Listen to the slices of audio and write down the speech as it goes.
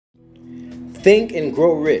Think and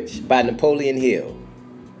Grow Rich by Napoleon Hill.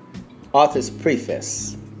 Author's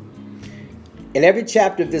Preface. In every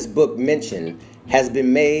chapter of this book mention has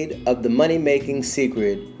been made of the money-making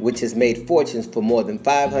secret which has made fortunes for more than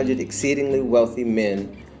 500 exceedingly wealthy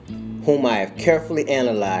men whom I have carefully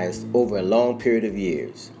analyzed over a long period of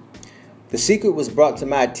years. The secret was brought to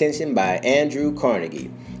my attention by Andrew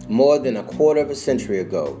Carnegie more than a quarter of a century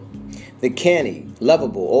ago. The canny,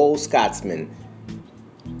 lovable old Scotsman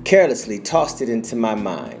carelessly tossed it into my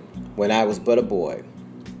mind when I was but a boy.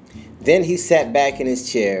 Then he sat back in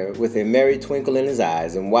his chair with a merry twinkle in his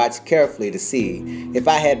eyes and watched carefully to see if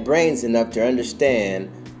I had brains enough to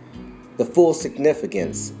understand the full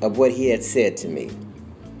significance of what he had said to me.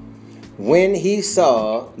 When he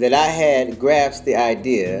saw that I had grasped the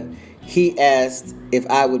idea, he asked if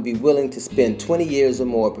I would be willing to spend 20 years or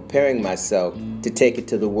more preparing myself to take it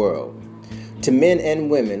to the world, to men and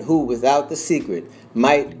women who, without the secret,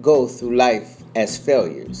 might go through life as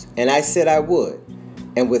failures. And I said I would.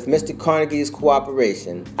 And with Mr. Carnegie's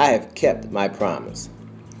cooperation, I have kept my promise.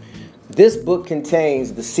 This book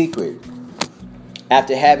contains the secret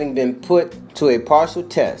after having been put to a partial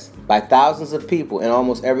test by thousands of people in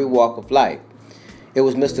almost every walk of life. It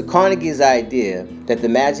was Mr. Carnegie's idea that the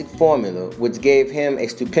magic formula, which gave him a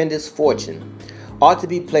stupendous fortune, ought to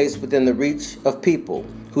be placed within the reach of people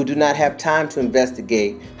who do not have time to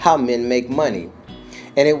investigate how men make money.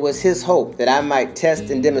 And it was his hope that I might test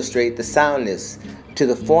and demonstrate the soundness to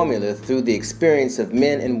the formula through the experience of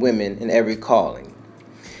men and women in every calling.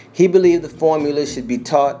 He believed the formula should be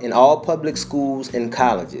taught in all public schools and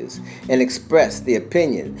colleges, and expressed the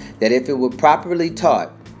opinion that if it were properly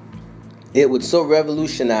taught, it would so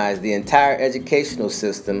revolutionize the entire educational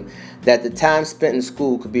system that the time spent in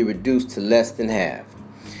school could be reduced to less than half.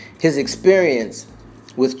 His experience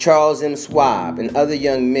with Charles M. Schwab and other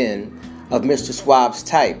young men of Mr. Schwab's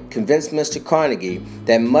type convinced Mr. Carnegie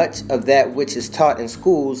that much of that which is taught in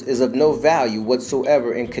schools is of no value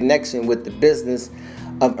whatsoever in connection with the business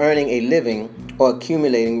of earning a living or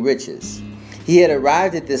accumulating riches. He had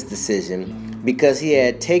arrived at this decision because he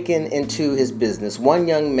had taken into his business one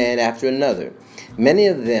young man after another, many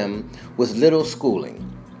of them with little schooling,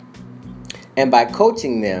 and by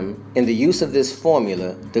coaching them in the use of this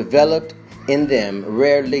formula, developed in them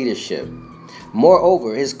rare leadership.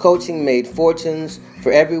 Moreover, his coaching made fortunes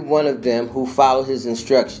for every one of them who followed his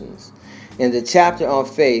instructions. In the chapter on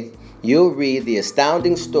faith, you'll read the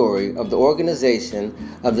astounding story of the organization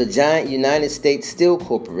of the giant United States Steel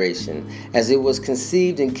Corporation as it was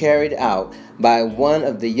conceived and carried out by one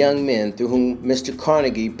of the young men through whom Mr.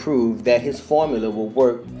 Carnegie proved that his formula will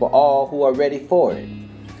work for all who are ready for it.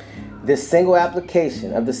 This single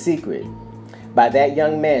application of the secret by that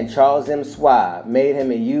young man, Charles M. Schwab, made him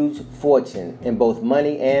a huge fortune in both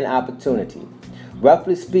money and opportunity.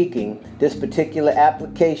 Roughly speaking, this particular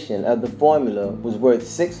application of the formula was worth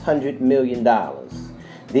 $600 million.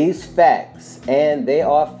 These facts, and they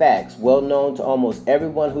are facts well known to almost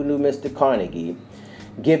everyone who knew Mr. Carnegie,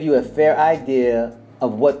 give you a fair idea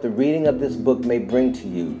of what the reading of this book may bring to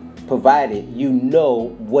you, provided you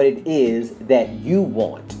know what it is that you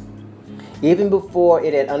want. Even before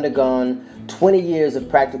it had undergone 20 years of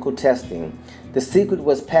practical testing, the secret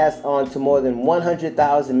was passed on to more than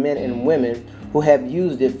 100,000 men and women who have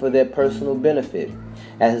used it for their personal benefit,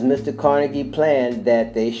 as Mr. Carnegie planned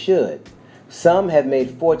that they should. Some have made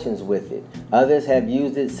fortunes with it. Others have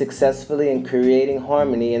used it successfully in creating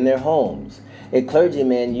harmony in their homes. A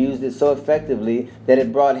clergyman used it so effectively that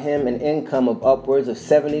it brought him an income of upwards of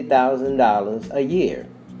 $70,000 a year.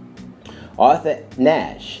 Arthur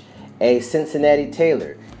Nash, a Cincinnati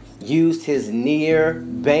tailor, used his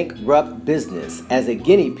near-bankrupt business as a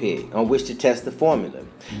guinea pig on which to test the formula.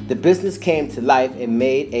 The business came to life and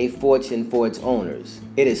made a fortune for its owners.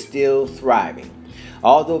 It is still thriving.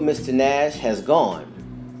 Although Mr. Nash has gone,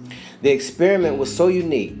 the experiment was so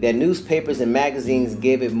unique that newspapers and magazines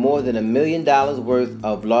gave it more than $1 million worth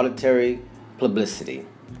of laudatory publicity.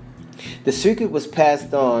 The secret was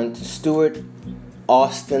passed on to Stuart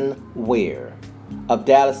Austin Ware of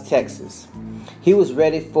Dallas, Texas. He was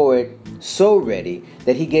ready for it, so ready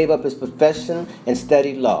that he gave up his profession and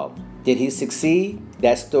studied law. Did he succeed?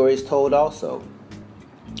 That story is told also.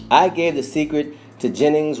 I gave the secret to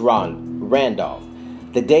Jennings Randolph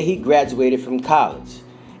the day he graduated from college,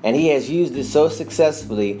 and he has used it so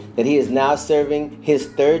successfully that he is now serving his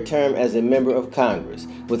third term as a member of Congress,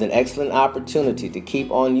 with an excellent opportunity to keep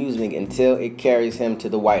on using it until it carries him to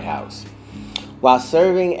the White House. While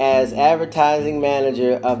serving as advertising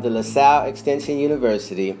manager of the LaSalle Extension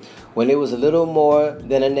University, when it was a little more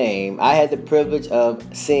than a name, I had the privilege of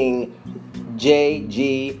seeing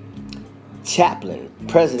J.G. Chaplin,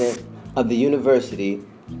 president of the university,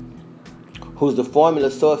 who's the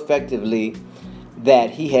formula so effectively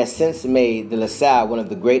that he has since made the LaSalle one of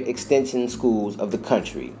the great extension schools of the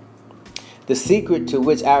country. The secret to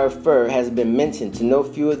which I refer has been mentioned to no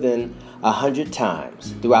fewer than 100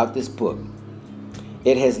 times throughout this book.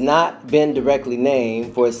 It has not been directly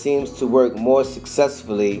named, for it seems to work more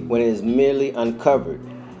successfully when it is merely uncovered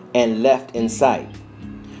and left in sight,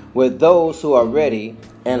 where those who are ready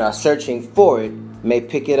and are searching for it may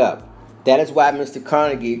pick it up. That is why Mr.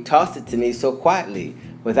 Carnegie tossed it to me so quietly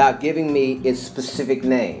without giving me its specific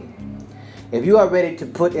name. If you are ready to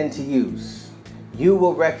put into use, you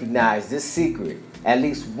will recognize this secret at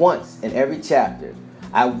least once in every chapter.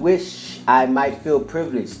 I wish I might feel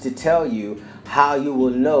privileged to tell you how you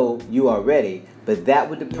will know you are ready, but that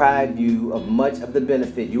would deprive you of much of the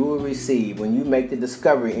benefit you will receive when you make the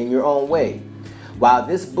discovery in your own way. While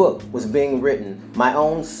this book was being written, my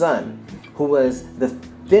own son, who was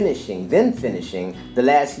finishing the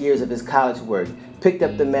last years of his college work, picked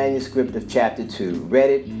up the manuscript of chapter 2, read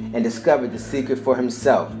it, and discovered the secret for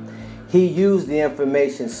himself. He used the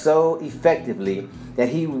information so effectively that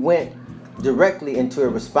he went directly into a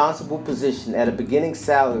responsible position at a beginning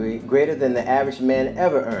salary greater than the average man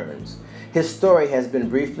ever earns. His story has been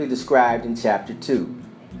briefly described in chapter 2.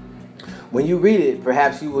 When you read it,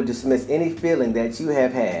 perhaps you will dismiss any feeling that you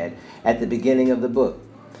have had at the beginning of the book.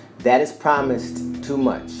 That is promised too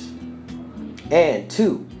much. And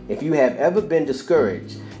 2, if you have ever been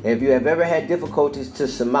discouraged, if you have ever had difficulties to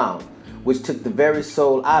surmount, which took the very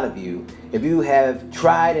soul out of you, if you have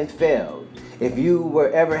tried and failed, if you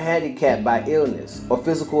were ever handicapped by illness or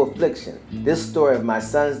physical affliction, this story of my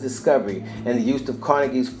son's discovery and the use of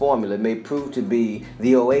Carnegie's formula may prove to be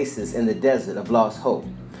the oasis in the desert of lost hope,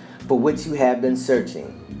 for which you have been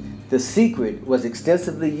searching. The secret was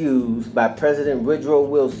extensively used by President Woodrow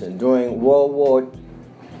Wilson during World War,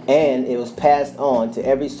 and it was passed on to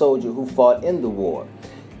every soldier who fought in the war,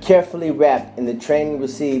 carefully wrapped in the training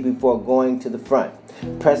received before going to the front.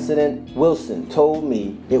 President Wilson told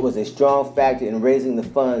me it was a strong factor in raising the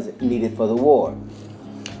funds needed for the war.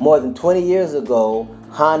 More than 20 years ago,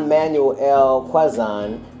 Juan Manuel L.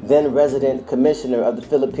 Quezon, then resident commissioner of the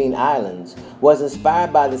Philippine Islands, was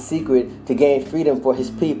inspired by the secret to gain freedom for his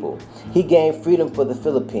people. He gained freedom for the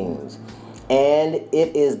Philippines, and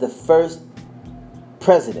it is the first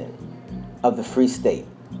president of the Free State.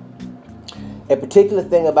 A particular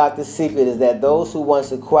thing about this secret is that those who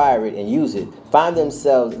once acquire it and use it find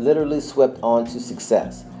themselves literally swept on to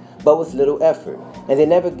success, but with little effort, and they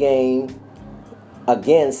never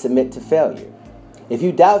again submit to failure. If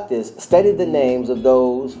you doubt this, study the names of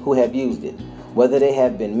those who have used it, whether they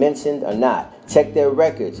have been mentioned or not. Check their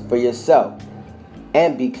records for yourself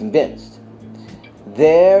and be convinced.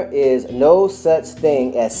 There is no such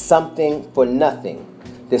thing as something for nothing.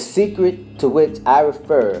 The secret to which I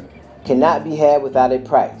refer cannot be had without a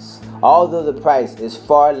price, although the price is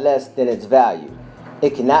far less than its value.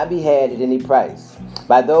 It cannot be had at any price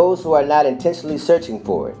by those who are not intentionally searching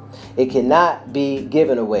for it. It cannot be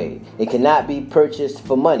given away. It cannot be purchased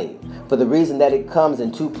for money, for the reason that it comes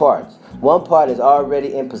in 2 parts. One part is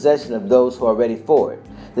already in possession of those who are ready for it.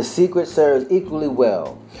 The secret serves equally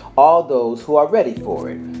well all those who are ready for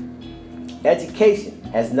it. Education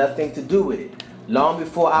has nothing to do with it. Long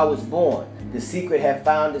before I was born, the secret had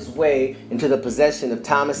found its way into the possession of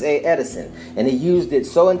Thomas A. Edison, and he used it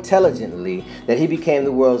so intelligently that he became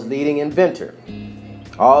the world's leading inventor.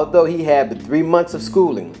 Although he had but 3 months of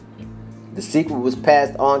schooling, the secret was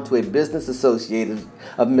passed on to a business associate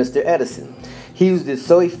of Mr. Edison. He used it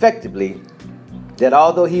so effectively that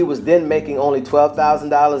although he was then making only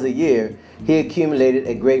 $12,000 a year, he accumulated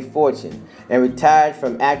a great fortune and retired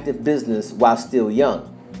from active business while still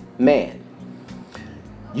young. Man,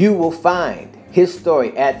 you will find his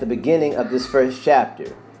story at the beginning of this first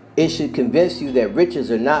chapter. It should convince you that riches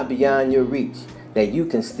are not beyond your reach, that you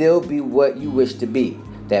can still be what you wish to be,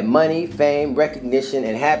 that money, fame, recognition,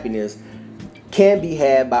 and happiness can be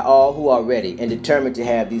had by all who are ready and determined to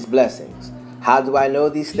have these blessings. How do I know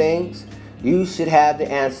these things? You should have the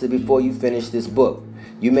answer before you finish this book.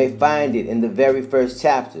 You may find it in the very first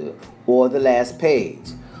chapter or the last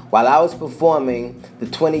page. While I was performing the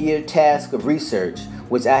 20-year task of research,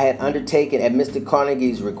 which I had undertaken at Mr.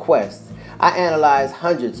 Carnegie's request, I analyzed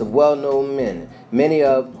hundreds of well-known men, many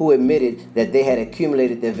of who admitted that they had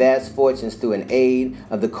accumulated their vast fortunes through an aid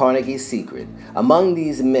of the Carnegie secret. Among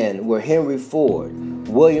these men were Henry Ford,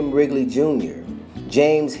 William Wrigley Jr.,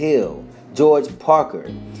 James Hill, George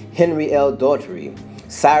Parker, Henry L. Daugherty,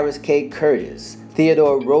 Cyrus K. Curtis,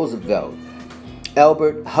 Theodore Roosevelt,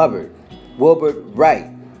 Elbert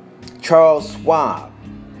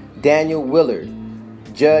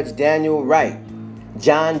Judge Daniel Wright,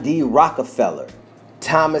 John D. Rockefeller,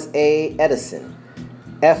 Thomas A. Edison,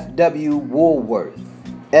 F.W. Woolworth,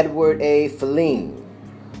 Edward A. Feline,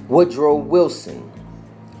 Woodrow Wilson,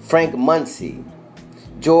 Frank Munsey,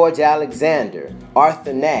 George Alexander,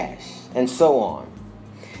 Arthur Nash, and so on.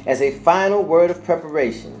 As a final word of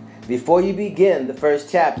preparation, before you begin the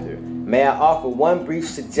first chapter, may I offer one brief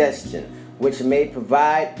suggestion which may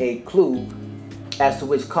provide a clue as to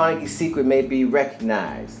which Carnegie's secret may be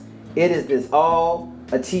recognized. It is this: all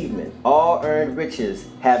achievement, all earned riches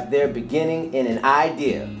have their beginning in an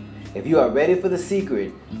idea. If you are ready for the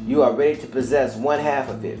secret, you are ready to possess one half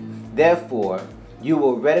of it. Therefore, you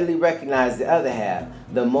will readily recognize the other half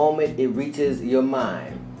the moment it reaches your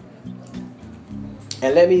mind.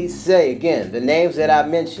 And let me say again, the names that I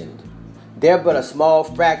mentioned, they're but a small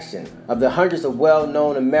fraction of the hundreds of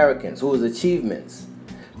well-known Americans whose achievements,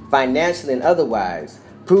 financially and otherwise,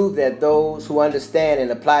 prove that those who understand and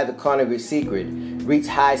apply the Carnegie secret reach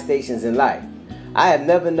high stations in life. I have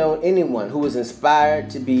never known anyone who was inspired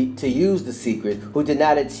to use the secret who did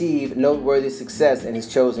not achieve noteworthy success in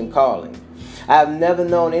his chosen calling. I have never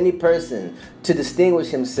known any person to distinguish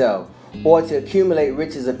himself or to accumulate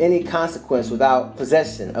riches of any consequence without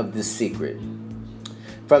possession of this secret.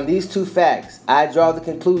 From these two facts, I draw the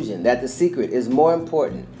conclusion that the secret is more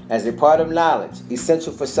important as a part of knowledge,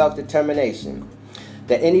 essential for self-determination,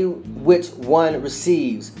 than any which one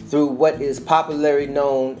receives through what is popularly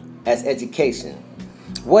known as education.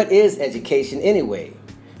 What is education anyway?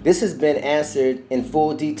 This has been answered in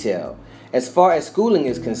full detail. As far as schooling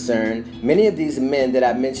is concerned, many of these men that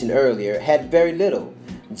I mentioned earlier had very little.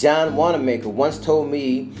 John Wanamaker once told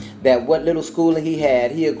me that what little schooling he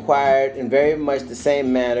had, he acquired in very much the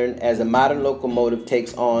same manner as a modern locomotive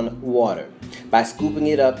takes on water, by scooping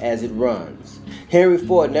it up as it runs. Henry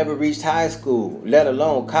Ford never reached high school, let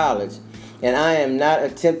alone college, and I am not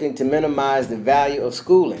attempting to minimize the value of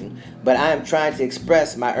schooling, but I am trying to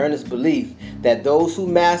express my earnest belief that those who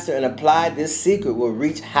master and apply this secret will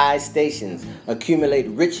reach high stations, accumulate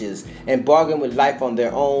riches, and bargain with life on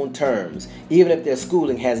their own terms, even if their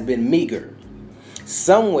schooling has been meager.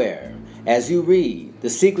 Somewhere, as you read, the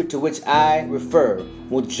secret to which I refer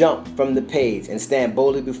will jump from the page and stand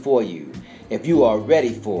boldly before you, if you are ready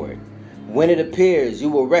for it. When it appears, you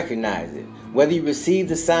will recognize it. Whether you receive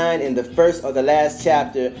the sign in the first or the last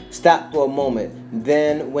chapter, stop for a moment.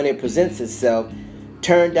 Then, when it presents itself,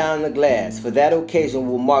 turn down the glass, for that occasion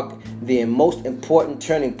will mark the most important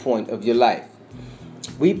turning point of your life.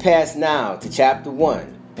 We pass now to chapter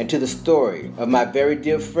 1 and to the story of my very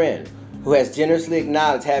dear friend who has generously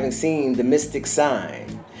acknowledged having seen the mystic sign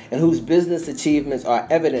and whose business achievements are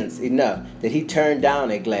evidence enough that he turned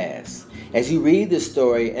down a glass. As you read this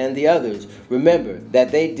story and the others, remember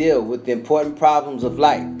that they deal with the important problems of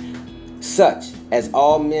life, such as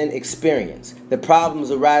all men experience, the problems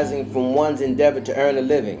arising from one's endeavor to earn a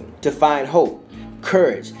living, to find hope,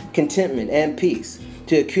 courage, contentment, and peace,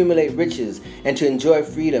 to accumulate riches, and to enjoy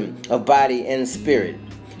freedom of body and spirit.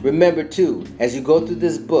 Remember, too, as you go through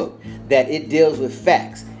this book, that it deals with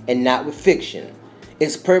facts and not with fiction,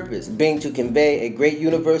 its purpose being to convey a great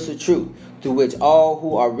universal truth through which all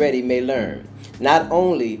who are ready may learn, not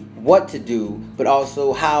only what to do, but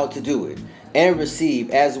also how to do it, and receive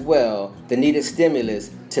as well the needed stimulus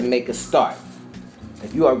to make a start.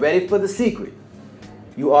 If you are ready for the secret,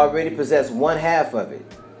 you already possess one half of it.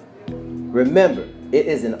 Remember, it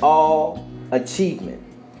is an all achievement.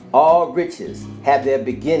 All riches have their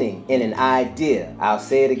beginning in an idea. I'll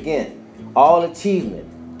say it again. All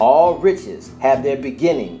achievement, all riches have their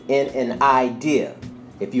beginning in an idea.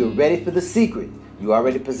 If you are ready for the secret, you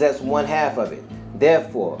already possess one half of it.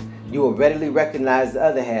 Therefore, you will readily recognize the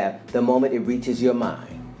other half the moment it reaches your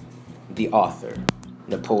mind. The author,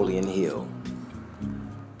 Napoleon Hill.